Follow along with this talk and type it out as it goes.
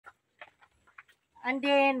And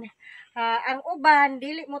then, ang uban,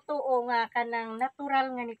 dili mo tuo nga kanang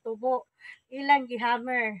natural nga nitubo. Ilang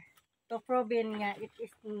gihammer to prove nga it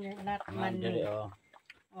is not man-made.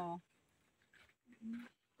 Oh.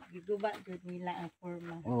 Giguba jud nila ang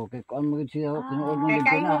forma. Oh, kay kuan mo gid siya tinuod mo Kay gid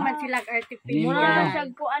kayo na. man sila artificial. Mura siya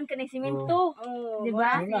kuan kanay semento. Di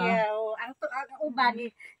ba? Ang uban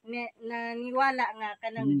ni naniwala nga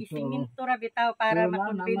kanang gisimento ra bitaw para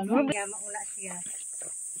makonvince nga mauna siya.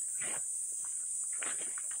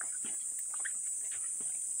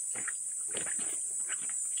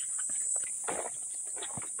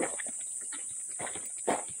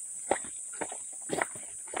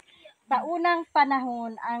 Sa unang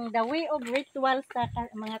panahon, ang the way of ritual sa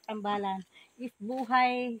mga tambalan is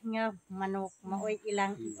buhay nga manok, maoy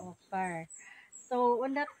ilang i-offer. So,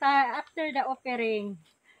 after the offering,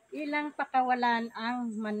 ilang pakawalan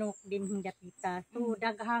ang manok din hindapita. So,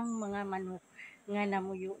 daghang mga manok nga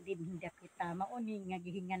namuyo din hindapita. Mauni nga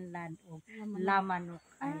gihinganlan o lamanok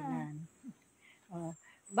island.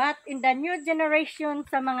 But in the new generation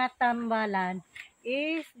sa mga tambalan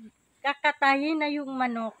is kakatayin na yung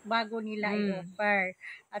manok bago nila i-offer.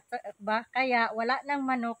 At kaya wala nang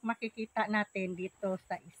manok makikita natin dito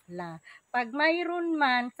sa isla. Pag mayroon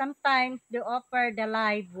man, sometimes they offer the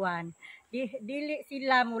live one. Dili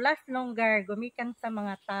sila mo last longer gumikan sa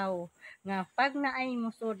mga tao. Nga pag naay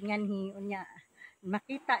musod nganhi unya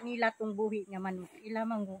makita nila tong buhi nga manok. Ila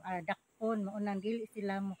man dakpon maunang dili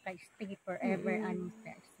sila mo kay stay forever ani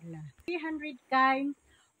sa isla. 300 kinds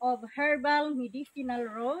of herbal medicinal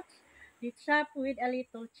roots. They chop with a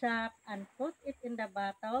little chop and put it in the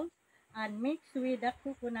bottle and mix with the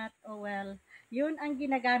coconut oil. Yun ang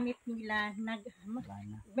ginagamit nila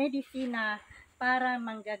medisina para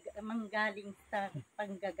manggaling sa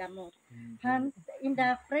panggagamot. And in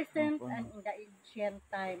the present and in the ancient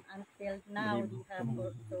time until now we have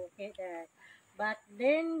also together. But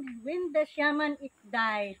then when the shaman is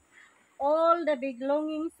died, all the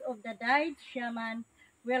belongings of the died shaman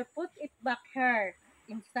will put it back here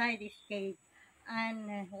inside this cave,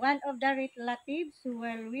 and one of the relatives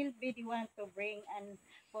will be the one to bring and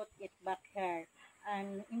put it back here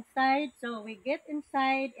and inside. So we get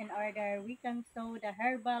inside in order we can sow the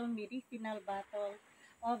herbal medicinal bottle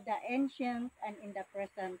of the ancient and in the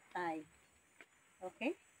present time.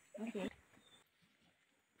 Okay.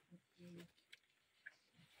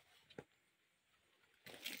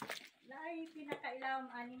 Laay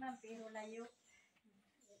pinakailawom ani ma'am pero layo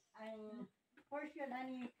ang portion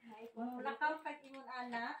ani lakaw kag ingon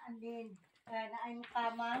ana and then naay mo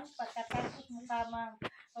kamang pagkatapos mo kamang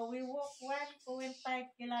we walk 1.5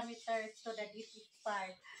 kilometers to the deepest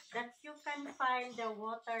part that you can find the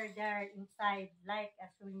water there inside like a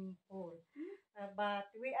swimming pool. But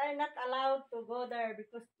we are not allowed to go there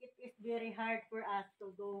because it is very hard for us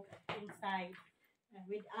to go inside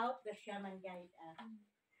without the shaman guide us.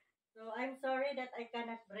 So I'm sorry that I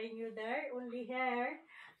cannot bring you there. Only here,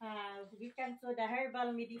 we can show the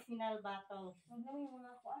herbal medicinal bottles.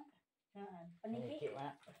 Paniki.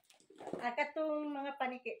 Katong mga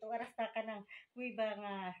paniki, itong aras ta ka ng kuiba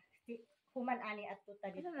nga human ani at tuta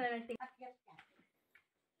dito. Akyat ka.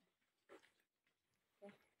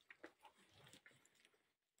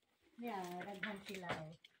 Yeah, raghan sila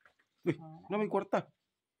eh. Uy, na may kwarta.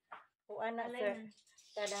 O anak sir.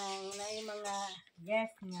 Kadang na yung mga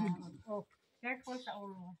guest nga. Oh, careful sa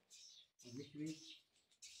ulo.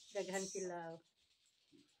 Daghan sila.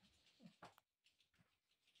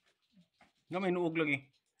 Nga may nuog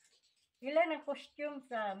lagi. Ilan ang costume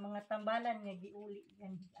sa mga tambalan nga giuli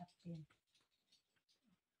yan higapin.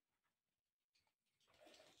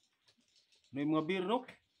 May mga beer, no?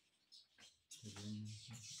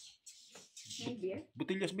 May beer?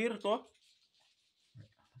 Butillas beer to.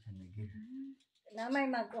 Na may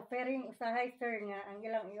mag-offering usahay sir nga ang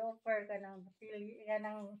ilang i-offer ka ng pili ka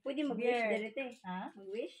ng Pwede mag-wish direte. Ha?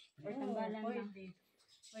 Mag-wish? Or tambalan lang?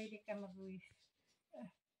 Pwede ka mag-wish.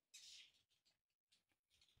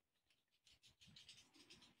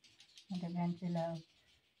 Madagan sila.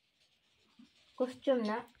 Costume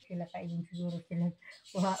na? Sila kainin siguro sila.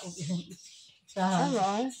 Kuha o ilang isa.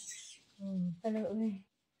 Ano? Talaga ulit.